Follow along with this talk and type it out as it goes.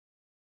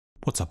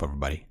What's up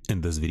everybody?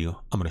 In this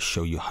video, I'm going to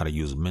show you how to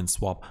use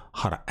MinSwap,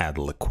 how to add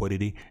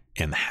liquidity,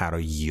 and how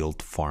to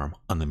yield farm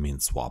on the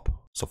MinSwap.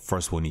 So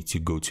first we need to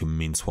go to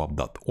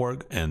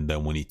minswap.org and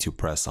then we need to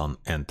press on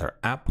enter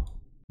app.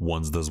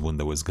 Once this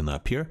window is going to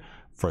appear,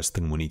 first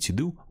thing we need to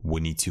do,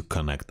 we need to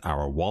connect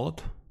our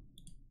wallet.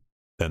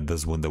 Then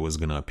this window is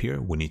going to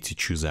appear. We need to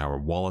choose our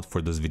wallet.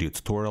 For this video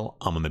tutorial,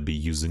 I'm going to be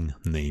using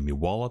Namey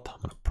wallet. I'm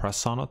going to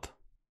press on it.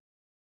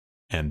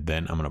 And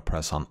then I'm going to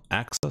press on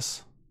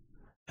access.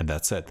 And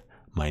that's it.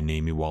 My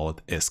Namey wallet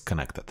is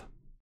connected.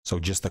 So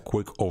just a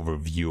quick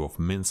overview of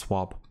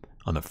MinSwap.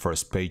 On the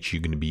first page,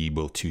 you're going to be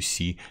able to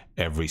see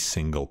every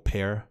single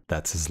pair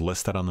that is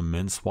listed on the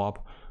MinSwap.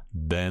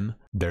 Then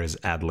there's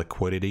add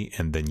liquidity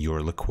and then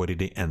your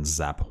liquidity and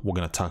Zap. We're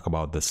going to talk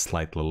about this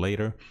slightly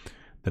later.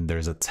 Then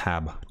there's a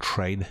tab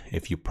trade.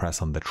 If you press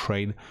on the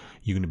trade,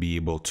 you're going to be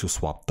able to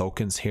swap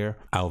tokens here.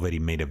 I already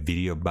made a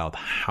video about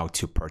how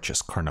to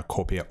purchase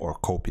Cornucopia or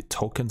Copy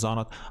tokens on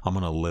it. I'm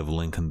going to leave a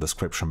link in the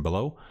description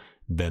below.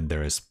 Then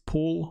there is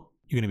pool.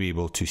 You're going to be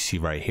able to see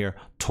right here,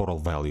 total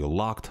value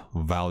locked,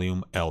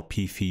 volume,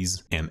 LP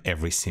fees, and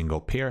every single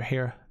pair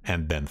here.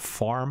 And then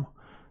farm.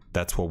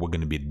 That's what we're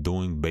going to be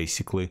doing.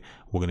 Basically,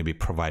 we're going to be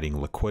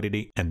providing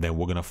liquidity and then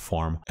we're going to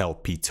farm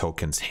LP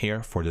tokens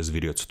here. For this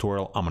video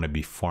tutorial, I'm going to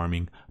be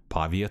farming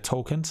Pavia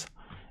tokens.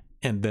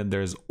 And then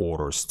there's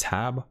orders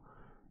tab.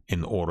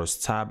 In orders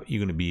tab, you're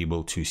going to be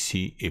able to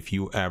see if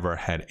you ever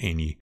had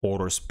any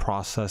orders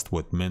processed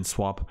with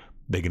MinSwap,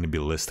 they're going to be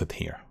listed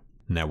here.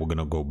 Now we're going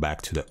to go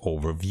back to the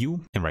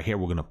overview. And right here,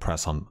 we're going to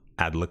press on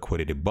add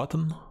liquidity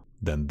button.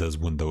 Then this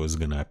window is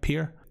going to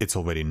appear. It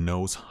already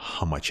knows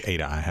how much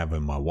ADA I have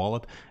in my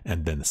wallet.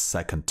 And then the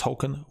second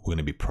token we're going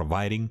to be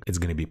providing, it's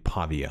going to be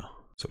Pavia.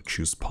 So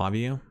choose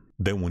Pavia.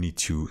 Then we need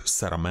to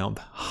set amount,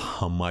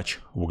 how much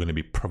we're going to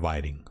be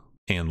providing.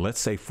 And let's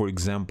say, for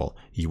example,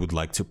 you would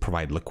like to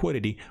provide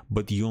liquidity,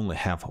 but you only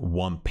have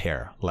one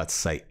pair, let's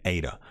say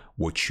ADA.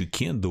 What you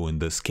can do in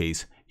this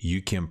case,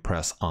 you can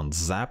press on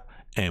Zap.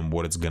 And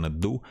what it's going to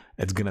do,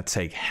 it's going to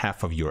take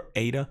half of your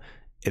ADA.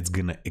 It's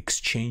going to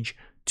exchange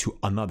to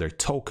another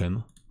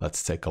token.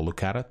 Let's take a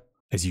look at it.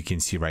 As you can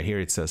see right here,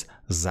 it says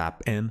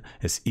Zap in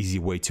is easy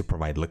way to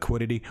provide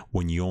liquidity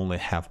when you only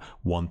have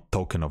one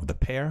token of the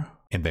pair.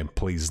 And then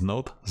please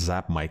note,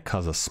 Zap might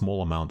cause a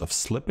small amount of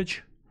slippage.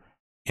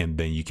 And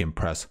then you can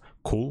press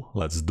cool,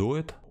 let's do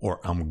it,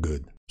 or I'm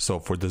good. So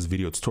for this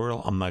video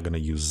tutorial, I'm not going to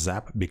use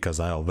Zap because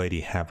I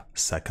already have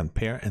second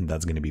pair and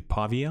that's going to be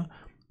Pavia.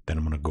 Then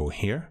I'm going to go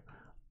here.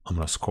 I'm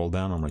going to scroll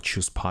down, I'm going to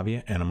choose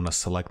Pavia and I'm going to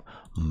select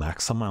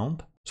max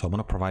amount. So I'm going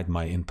to provide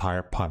my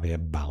entire Pavia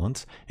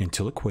balance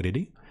into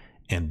liquidity.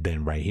 And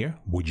then right here,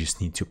 we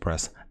just need to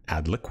press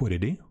add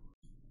liquidity.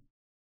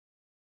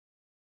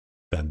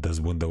 Then this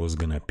window is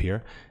going to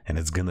appear and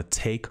it's going to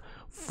take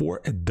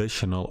 4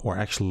 additional, or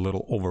actually a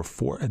little over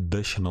 4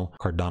 additional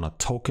Cardano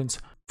tokens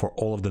for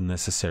all of the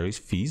necessary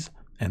fees.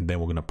 And then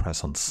we're going to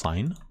press on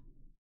sign.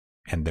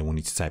 And then we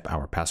need to type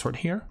our password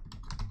here.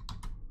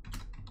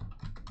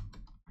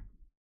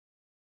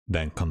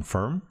 Then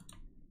confirm.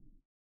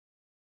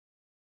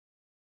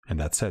 And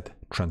that's it.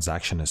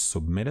 Transaction is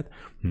submitted.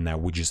 Now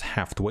we just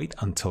have to wait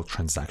until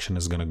transaction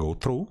is going to go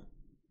through.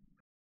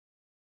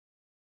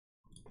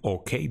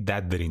 Okay,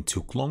 that didn't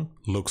take long.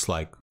 Looks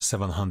like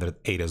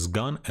 708 is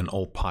gone and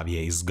all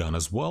Pavia is gone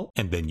as well.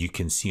 And then you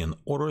can see in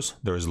orders,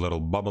 there is a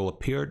little bubble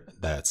appeared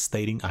that's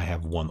stating I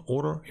have one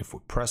order. If we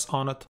press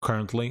on it,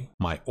 currently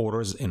my order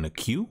is in a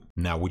queue.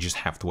 Now we just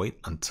have to wait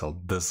until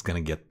this is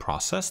going to get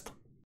processed.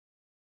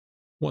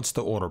 Once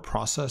the order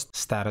processed,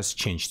 status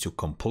changed to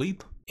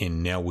complete,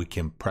 and now we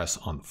can press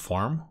on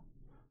farm.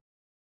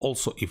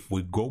 Also, if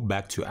we go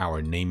back to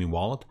our Namey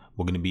wallet,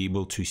 we're going to be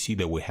able to see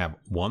that we have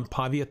one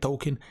Pavia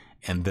token,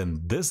 and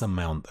then this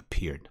amount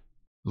appeared.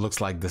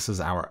 Looks like this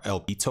is our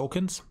LP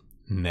tokens.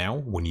 Now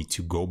we need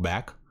to go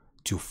back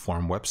to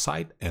farm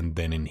website, and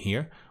then in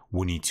here,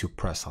 we need to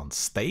press on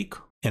stake.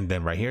 And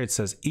then right here, it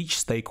says each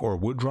stake or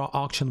withdraw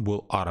auction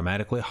will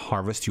automatically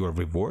harvest your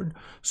reward.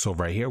 So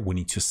right here, we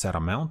need to set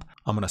amount.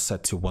 I'm going to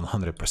set to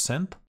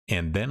 100%.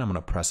 And then I'm going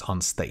to press on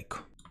stake.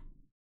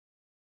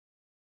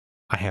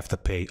 I have to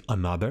pay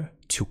another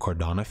 2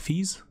 Cardano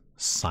fees,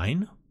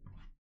 sign,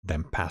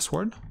 then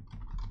password,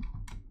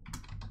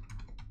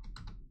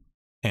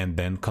 and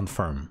then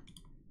confirm.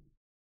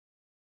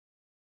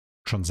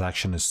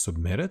 Transaction is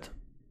submitted.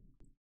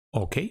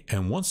 Okay,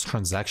 and once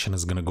transaction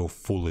is going to go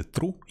fully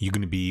through, you're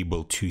going to be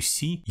able to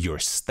see your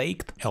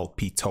staked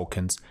LP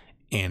tokens.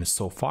 And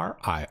so far,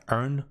 I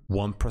earn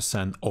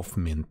 1% of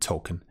Mint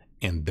token,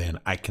 and then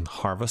I can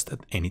harvest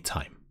at any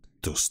time.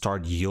 To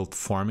start yield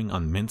farming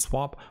on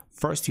MinSwap,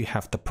 first you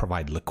have to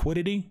provide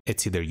liquidity.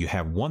 It's either you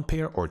have 1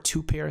 pair or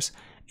 2 pairs,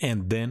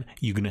 and then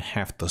you're going to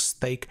have to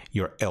stake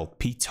your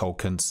LP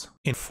tokens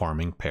in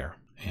farming pair.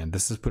 And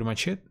this is pretty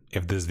much it.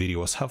 If this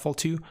video was helpful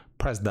to you,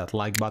 press that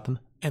like button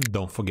and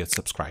don't forget to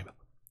subscribe.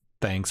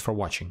 Thanks for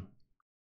watching.